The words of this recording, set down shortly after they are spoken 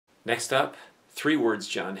Next up, 3 words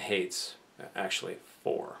John hates. Actually,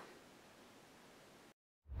 4.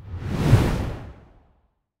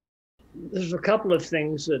 There's a couple of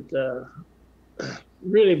things that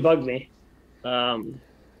really bug me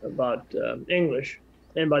about English,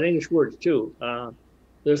 and about English words too.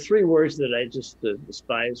 There's 3 words that I just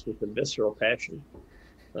despise with a visceral passion.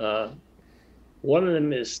 One of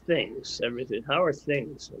them is things. Everything. How are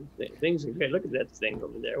things? Things are great. Look at that thing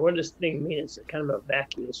over there. What does thing mean? It's a kind of a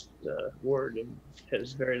vacuous word and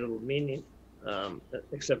has very little meaning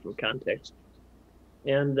except for context.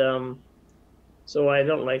 And so I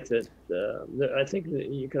don't like that. I think that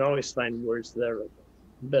you can always find words that are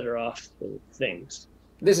better off than things.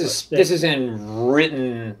 This is in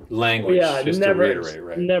written language. Yeah, just never, to reiterate,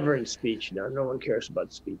 right? Never in speech. No one cares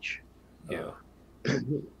about speech. Yeah.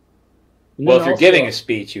 Well, if you're giving a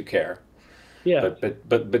speech, you care. Yeah.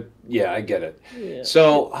 But yeah, I get it. Yeah.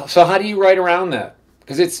 So how do you write around that?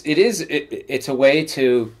 Because it's a way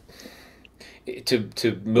to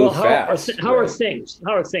move fast. How are things?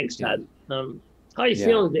 How are things, Todd? How are you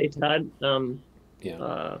feeling today, Todd?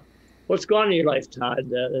 What's going on in your life, Todd?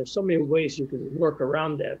 There's so many ways you can work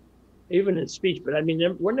around that, even in speech. But I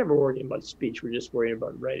mean, we're never worrying about speech. We're just worrying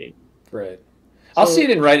about writing. Right. I'll see it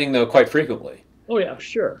in writing though quite frequently. Oh yeah,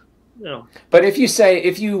 sure. No. But if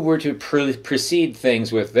you were to precede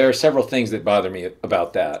things with, there are several things that bother me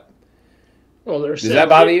about that. Well, does that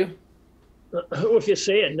bother you? If you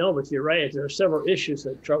say it, no. But if you write it, there are several issues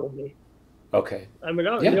that trouble me. Okay. I mean,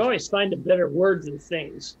 you always find a better word than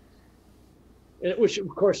things, which of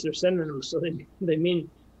course they're synonyms, so they mean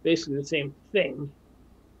basically the same thing.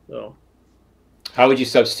 So. How would you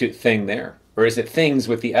substitute thing there, or is it things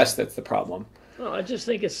with the S that's the problem? No, I just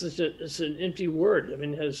think it's an empty word. I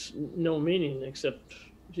mean, it has no meaning except,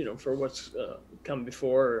 for what's come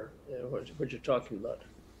before or what you're talking about.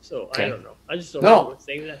 So okay. I don't know. I just don't like the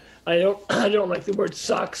thing that I don't like the word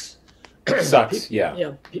sucks. Sucks.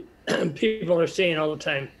 Yeah. People are saying all the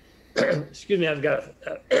time. Excuse me, I've got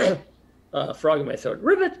a frog in my throat.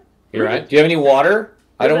 Ribbit. You're right. Do you have any water? Ribbit.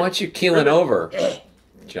 I don't want you keeling over,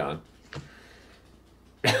 John.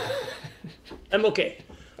 I'm okay.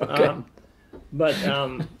 Okay. But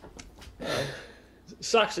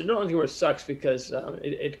sucks. I don't like the word sucks because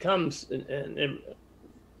it comes, and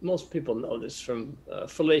most people know this from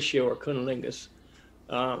fellatio or cunnilingus,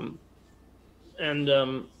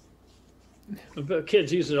 but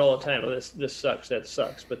kids use it all the time. Well, this sucks, that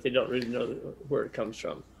sucks, but they don't really know where it comes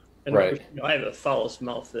from. And right. I have the foulest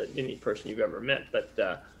mouth that any person you've ever met, but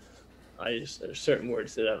there's certain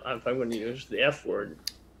words that if I'm going to use the F word,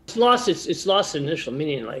 it's lost its initial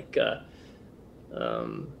meaning, like.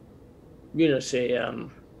 Say,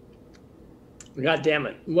 God damn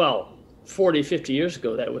it. Well, 40, 50 years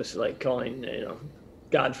ago, that was like calling,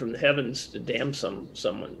 God from the heavens to damn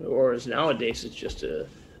someone. Or as nowadays, it's just a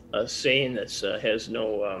saying that has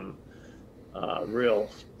no real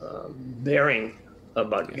bearing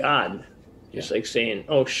about God. Just like saying,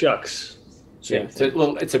 oh, shucks.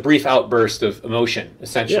 It's a brief outburst of emotion,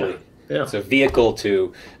 essentially. Yeah. It's a vehicle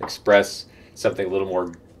to express something a little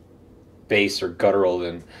more base or guttural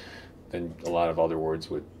than a lot of other words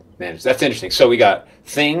would manage. That's interesting. So we got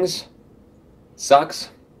things,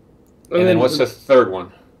 sucks, and then what's the third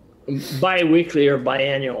one? Biweekly or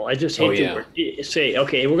biannual. I just hate the word. Say,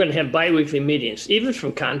 okay, we're going to have biweekly meetings. Even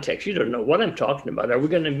from context, you don't know what I'm talking about. Are we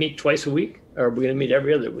going to meet twice a week, or are we going to meet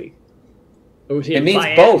every other week? It means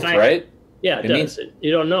both, right? Yeah, it does.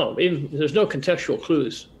 You don't know. There's no contextual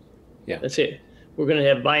clues. Yeah. Let's say we're going to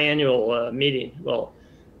have biannual meeting. Well,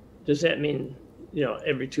 does that mean,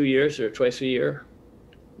 every 2 years or twice a year?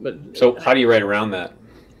 But so how do you write around that?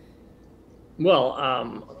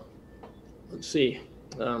 Well, let's see.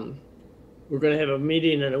 We're going to have a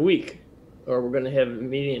meeting in a week, or we're going to have a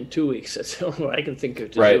meeting in 2 weeks. That's all I can think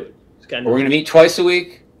of to do it. We're going to meet twice a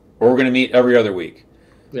week, or we're going to meet every other week.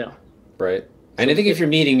 Yeah. Right. And I think if you're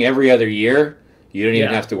meeting every other year, you don't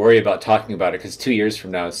even have to worry about talking about it, because 2 years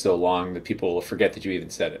from now is so long that people will forget that you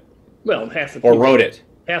even said it. Well, half the people, or wrote it.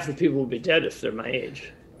 Half the people will be dead if they're my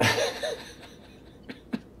age.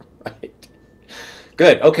 Right.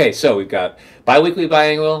 Good. Okay, so we've got biweekly,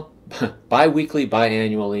 biannual, biweekly,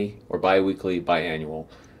 biannually, or biweekly, biannual,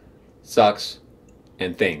 sucks,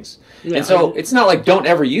 and things. Yeah, and so it's not like don't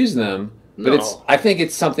ever use them, but I think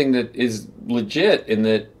it's something that is legit in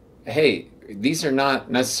that, hey, these are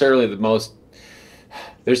not necessarily the most,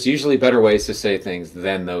 there's usually better ways to say things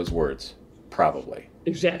than those words, probably.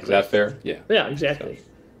 Exactly. Is that fair? Yeah. Yeah, exactly. So,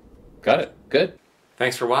 got it. Good.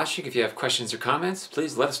 Thanks for watching. If you have questions or comments,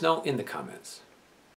 please let us know in the comments.